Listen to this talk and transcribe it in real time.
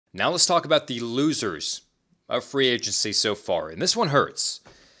Now let's talk about the losers of free agency so far. And this one hurts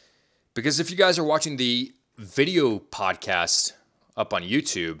because if you guys are watching the video podcast up on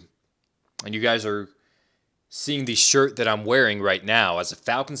YouTube and you guys are seeing the shirt that I'm wearing right now as a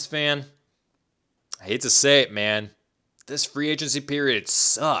Falcons fan, I hate to say it, man, this free agency period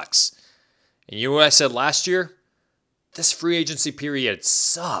sucks. And you know what I said last year? This free agency period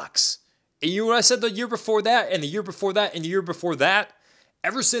sucks. And you know what I said the year before that, and the year before that, and the year before that?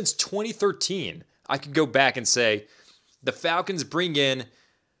 Ever since 2013, I could go back and say the Falcons bring in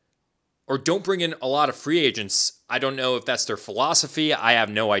or don't bring in a lot of free agents. I don't know if that's their philosophy. I have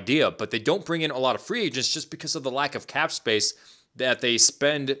no idea. But they don't bring in a lot of free agents just because of the lack of cap space that they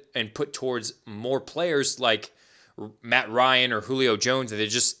spend and put towards more players like Matt Ryan or Julio Jones. And they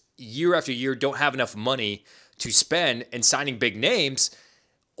just year after year don't have enough money to spend in signing big names.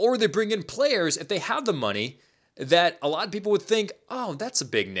 Or they bring in players, if they have the money, that a lot of people would think, oh, that's a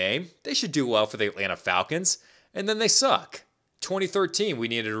big name. They should do well for the Atlanta Falcons. And then they suck. 2013, we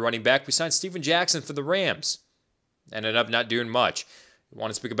needed a running back. We signed Steven Jackson for the Rams. Ended up not doing much. You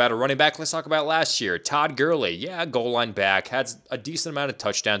want to speak about a running back? Let's talk about last year. Todd Gurley, yeah, goal line back. Had a decent amount of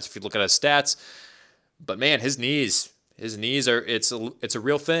touchdowns if you look at his stats. But man, his knees are, it's a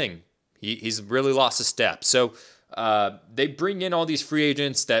real thing. He's really lost a step. So they bring in all these free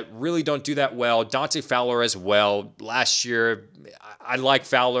agents that really don't do that well. Dante Fowler as well. Last year, I like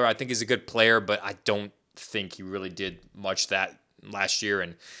Fowler. I think he's a good player, but I don't think he really did much that last year.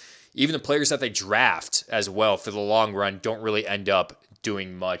 And even the players that they draft as well for the long run don't really end up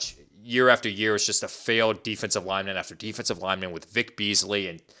doing much. Year after year, it's just a failed defensive lineman after defensive lineman with Vic Beasley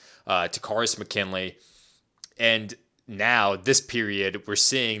and Takaris McKinley. And now, this period, we're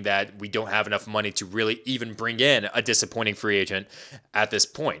seeing that we don't have enough money to really even bring in a disappointing free agent at this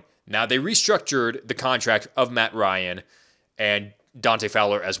point. Now, they restructured the contract of Matt Ryan and Dante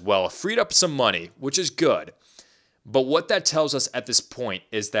Fowler as well, freed up some money, which is good. But what that tells us at this point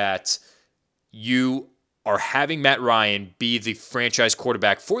is that you are having Matt Ryan be the franchise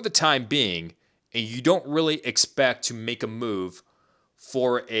quarterback for the time being, and you don't really expect to make a move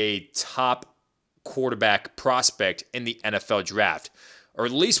for a top quarterback prospect in the NFL draft. Or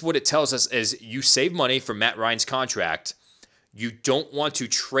at least what it tells us is you save money from Matt Ryan's contract. You don't want to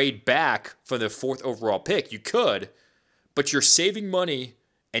trade back for the 4th overall pick. You could, but you're saving money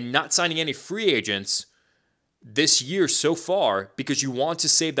and not signing any free agents this year so far because you want to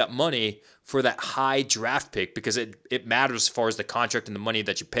save that money for that high draft pick because it matters as far as the contract and the money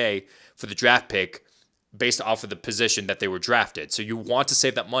that you pay for the draft pick based off of the position that they were drafted. So you want to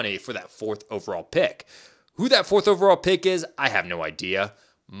save that money for that 4th overall pick. Who that 4th overall pick is, I have no idea.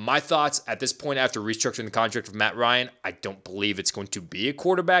 My thoughts at this point after restructuring the contract of Matt Ryan, I don't believe it's going to be a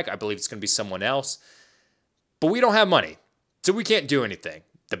quarterback. I believe it's going to be someone else. But we don't have money, so we can't do anything.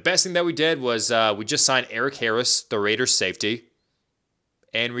 The best thing that we did was we just signed Eric Harris, the Raiders safety,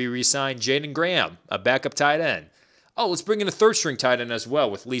 and we re-signed Jaden Graham, a backup tight end. Oh, let's bring in a 3rd-string tight end as well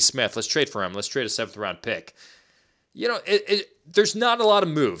with Lee Smith. Let's trade for him. Let's trade a 7th-round pick. You know, there's not a lot of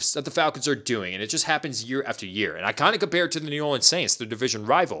moves that the Falcons are doing, and it just happens year after year. And I kind of compare it to the New Orleans Saints, their division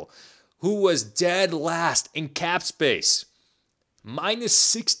rival, who was dead last in cap space. Minus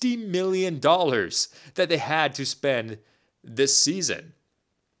 $60 million that they had to spend this season.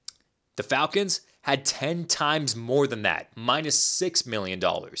 The Falcons had 10 times more than that, minus $6 million.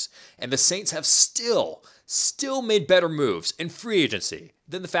 And the Saints have still made better moves in free agency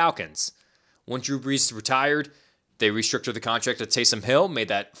than the Falcons. When Drew Brees retired, they restructured the contract of Taysom Hill, made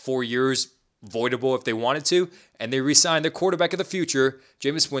that 4 years voidable if they wanted to, and they re-signed their quarterback of the future,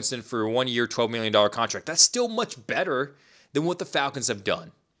 Jameis Winston, for a 1-year, $12 million contract. That's still much better than what the Falcons have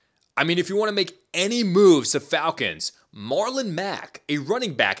done. I mean, if you want to make any moves to Falcons, Marlon Mack, a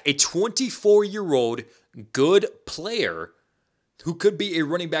running back, a 24-year-old good player who could be a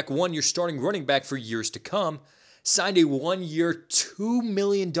running back 1, your starting running back for years to come, signed a 1-year, $2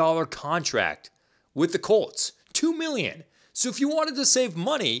 million contract with the Colts. $2 million. So if you wanted to save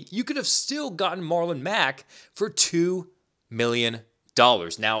money, you could have still gotten Marlon Mack for $2 million.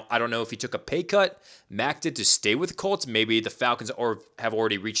 Now, I don't know if he took a pay cut. Mack did to stay with the Colts. Maybe the Falcons have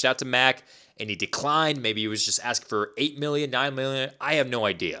already reached out to Mack and he declined. Maybe he was just asking for $8 million, $9 million. I have no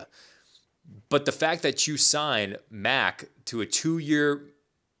idea. But the fact that you sign Mack to a 2-year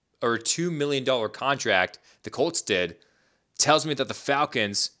or $2 million contract, the Colts did, tells me that the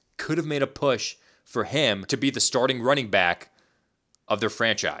Falcons could have made a push for him to be the starting running back of their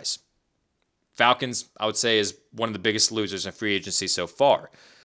franchise. Falcons, I would say, is one of the biggest losers in free agency so far.